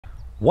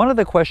One of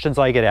the questions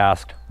I get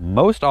asked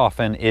most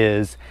often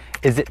is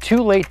it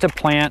too late to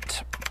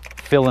plant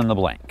fill in the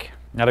blank?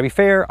 Now, to be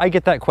fair, I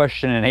get that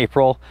question in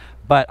April,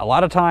 but a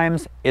lot of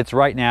times it's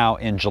right now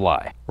in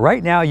July.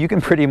 Right now, you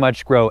can pretty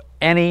much grow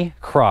any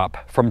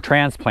crop from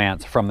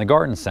transplants from the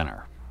garden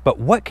center. But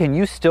what can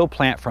you still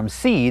plant from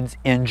seeds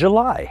in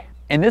July?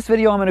 In this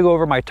video, I'm gonna go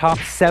over my top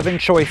 7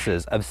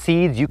 choices of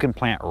seeds you can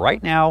plant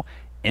right now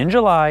in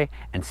July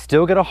and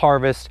still get a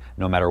harvest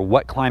no matter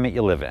what climate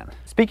you live in.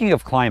 Speaking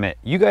of climate,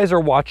 you guys are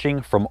watching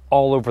from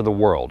all over the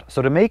world.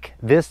 So to make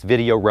this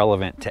video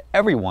relevant to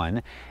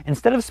everyone,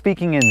 instead of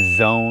speaking in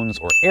zones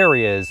or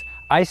areas,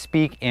 I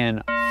speak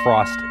in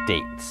frost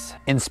dates.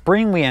 In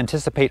spring, we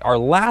anticipate our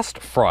last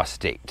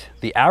frost date,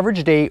 the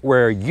average date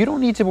where you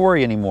don't need to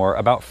worry anymore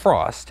about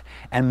frost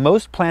and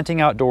most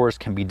planting outdoors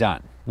can be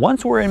done.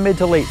 Once we're in mid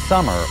to late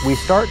summer, we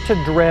start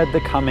to dread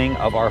the coming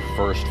of our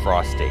first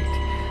frost date.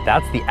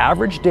 That's the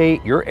average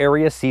date your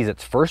area sees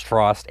its first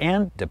frost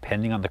and,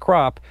 depending on the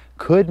crop,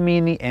 could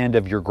mean the end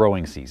of your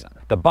growing season.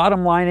 The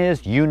bottom line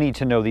is you need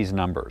to know these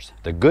numbers.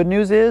 The good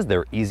news is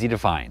they're easy to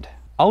find.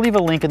 I'll leave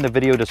a link in the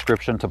video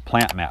description to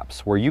plant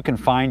maps where you can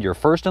find your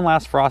first and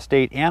last frost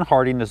date and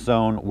hardiness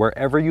zone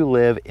wherever you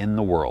live in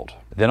the world.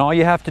 Then all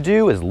you have to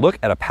do is look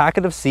at a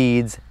packet of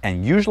seeds,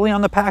 and usually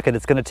on the packet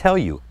it's going to tell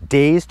you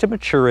days to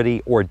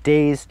maturity or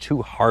days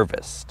to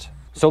harvest.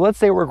 So let's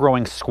say we're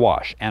growing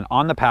squash and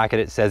on the packet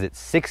it says it's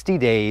 60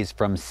 days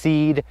from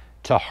seed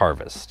to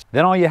harvest.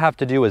 Then all you have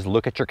to do is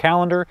look at your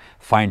calendar,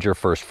 find your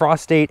first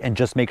frost date, and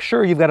just make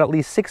sure you've got at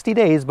least 60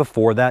 days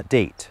before that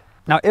date.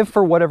 Now, if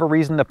for whatever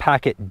reason the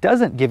packet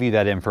doesn't give you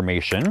that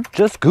information,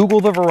 just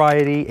Google the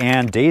variety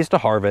and days to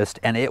harvest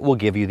and it will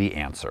give you the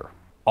answer.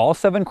 All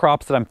 7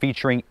 crops that I'm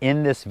featuring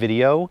in this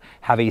video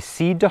have a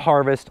seed to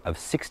harvest of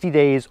 60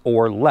 days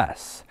or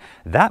less.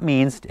 That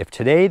means if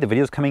today the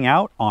video is coming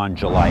out on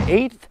July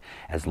 8th,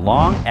 as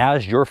long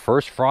as your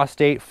first frost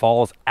date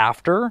falls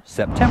after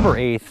September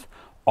 8th,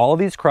 all of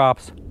these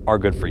crops are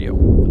good for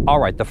you. All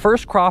right, the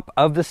first crop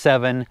of the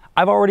 7,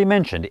 I've already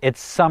mentioned,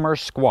 it's summer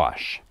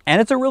squash.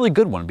 And it's a really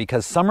good one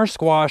because summer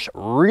squash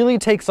really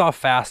takes off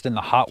fast in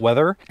the hot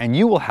weather and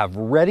you will have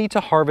ready to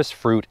harvest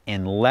fruit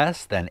in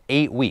less than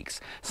 8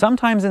 weeks,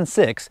 sometimes in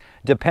 6,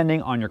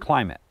 depending on your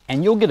climate.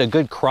 And you'll get a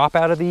good crop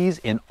out of these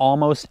in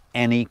almost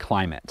any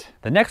climate.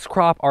 The next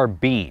crop are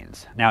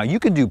beans. Now you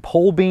can do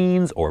pole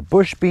beans or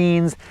bush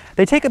beans.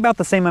 They take about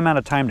the same amount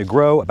of time to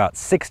grow, about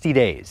 60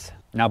 days.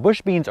 Now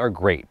bush beans are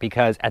great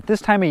because at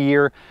this time of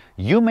year,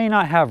 you may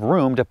not have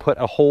room to put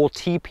a whole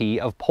teepee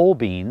of pole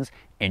beans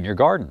in your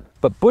garden.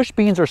 But bush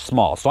beans are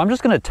small, so I'm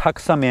just gonna tuck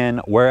some in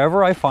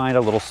wherever I find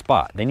a little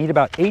spot. They need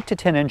about 8 to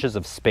 10 inches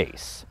of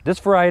space. This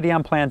variety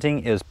I'm planting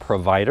is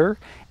Provider,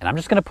 and I'm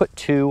just gonna put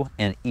 2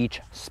 in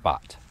each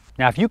spot.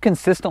 Now, if you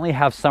consistently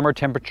have summer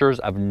temperatures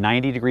of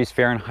 90 degrees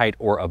Fahrenheit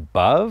or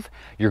above,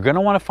 you're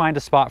gonna wanna find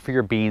a spot for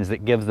your beans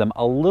that gives them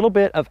a little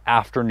bit of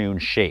afternoon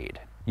shade.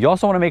 You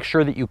also want to make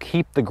sure that you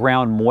keep the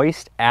ground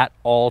moist at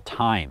all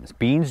times.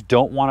 Beans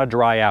don't want to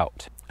dry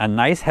out. A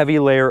nice heavy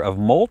layer of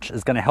mulch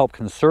is going to help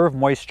conserve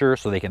moisture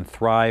so they can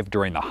thrive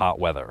during the hot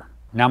weather.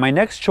 Now my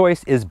next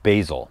choice is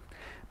basil.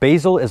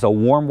 Basil is a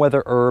warm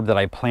weather herb that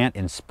I plant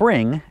in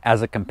spring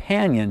as a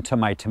companion to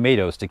my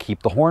tomatoes to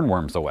keep the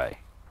hornworms away.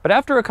 But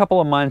after a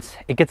couple of months,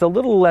 it gets a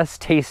little less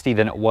tasty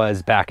than it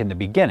was back in the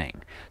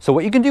beginning. So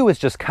what you can do is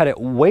just cut it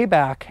way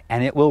back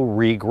and it will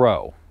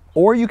regrow.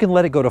 Or you can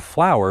let it go to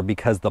flower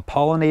because the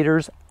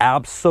pollinators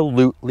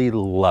absolutely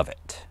love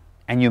it.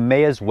 And you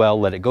may as well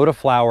let it go to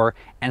flower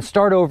and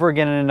start over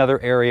again in another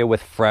area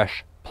with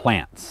fresh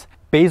plants.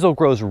 Basil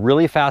grows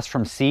really fast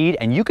from seed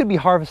and you could be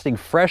harvesting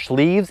fresh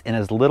leaves in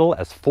as little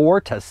as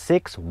 4 to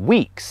 6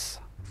 weeks.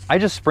 I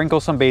just sprinkle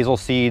some basil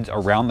seeds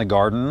around the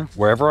garden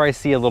wherever I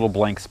see a little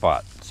blank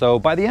spot. So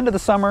by the end of the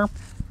summer,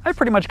 I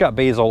pretty much got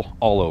basil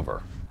all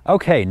over.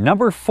 Okay,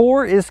 number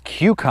 4 is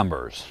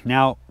cucumbers.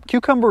 Now,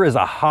 cucumber is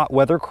a hot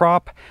weather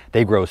crop.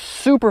 They grow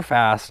super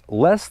fast,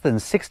 less than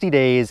 60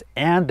 days,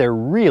 and they're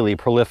really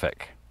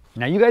prolific.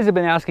 Now, you guys have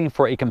been asking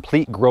for a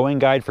complete growing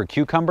guide for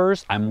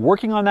cucumbers. I'm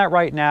working on that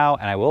right now,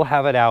 and I will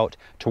have it out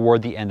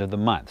toward the end of the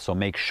month. So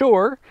make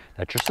sure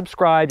that you're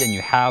subscribed and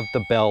you have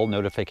the bell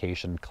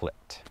notification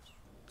clicked.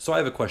 So I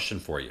have a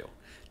question for you.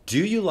 Do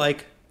you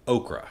like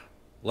okra?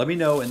 Let me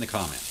know in the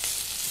comments.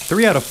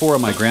 3 out of 4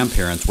 of my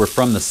grandparents were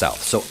from the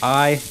South, so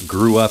I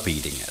grew up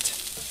eating it.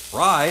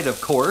 Fried,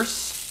 of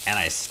course, and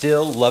I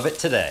still love it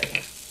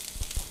today.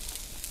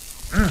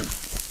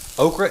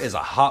 Okra is a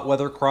hot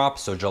weather crop,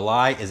 so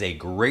July is a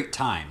great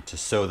time to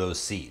sow those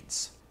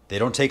seeds. They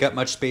don't take up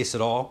much space at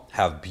all,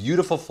 have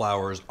beautiful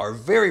flowers, are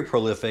very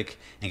prolific,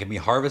 and can be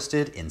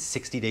harvested in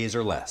 60 days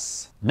or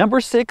less. Number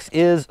 6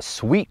 is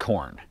sweet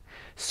corn.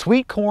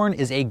 Sweet corn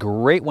is a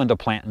great one to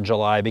plant in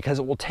July because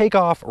it will take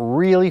off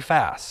really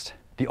fast.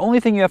 The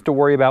only thing you have to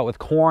worry about with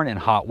corn in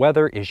hot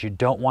weather is you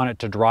don't want it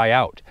to dry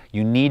out.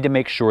 You need to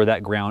make sure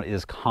that ground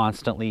is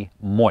constantly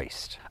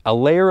moist. A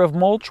layer of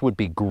mulch would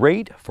be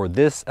great for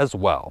this as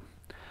well.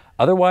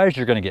 Otherwise,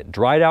 you're going to get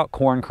dried out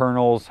corn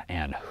kernels,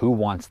 and who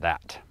wants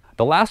that?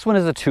 The last one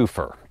is a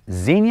twofer,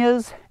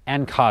 zinnias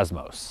and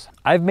Cosmos.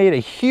 I've made a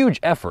huge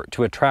effort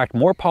to attract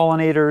more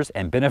pollinators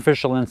and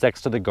beneficial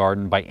insects to the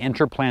garden by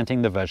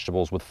interplanting the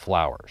vegetables with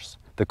flowers.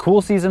 The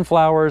cool season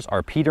flowers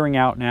are petering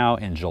out now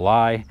in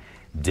July.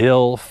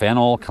 Dill,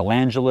 fennel,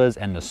 calendulas,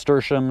 and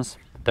nasturtiums,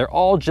 they're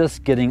all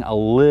just getting a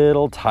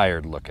little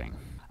tired looking.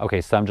 Okay,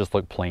 some just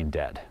look plain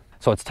dead.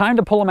 So it's time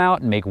to pull them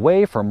out and make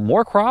way for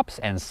more crops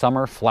and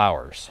summer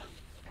flowers.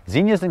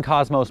 Zinnias and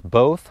Cosmos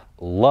both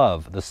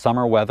love the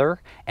summer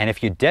weather, and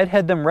if you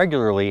deadhead them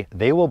regularly,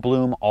 they will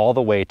bloom all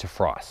the way to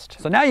frost.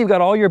 So now you've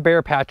got all your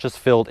bare patches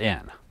filled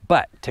in.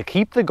 But to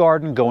keep the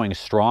garden going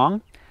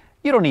strong,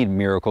 you don't need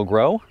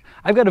Miracle-Gro.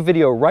 I've got a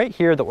video right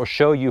here that will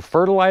show you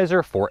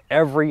fertilizer for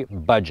every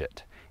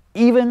budget,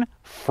 even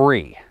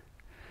free.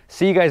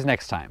 See you guys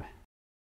next time.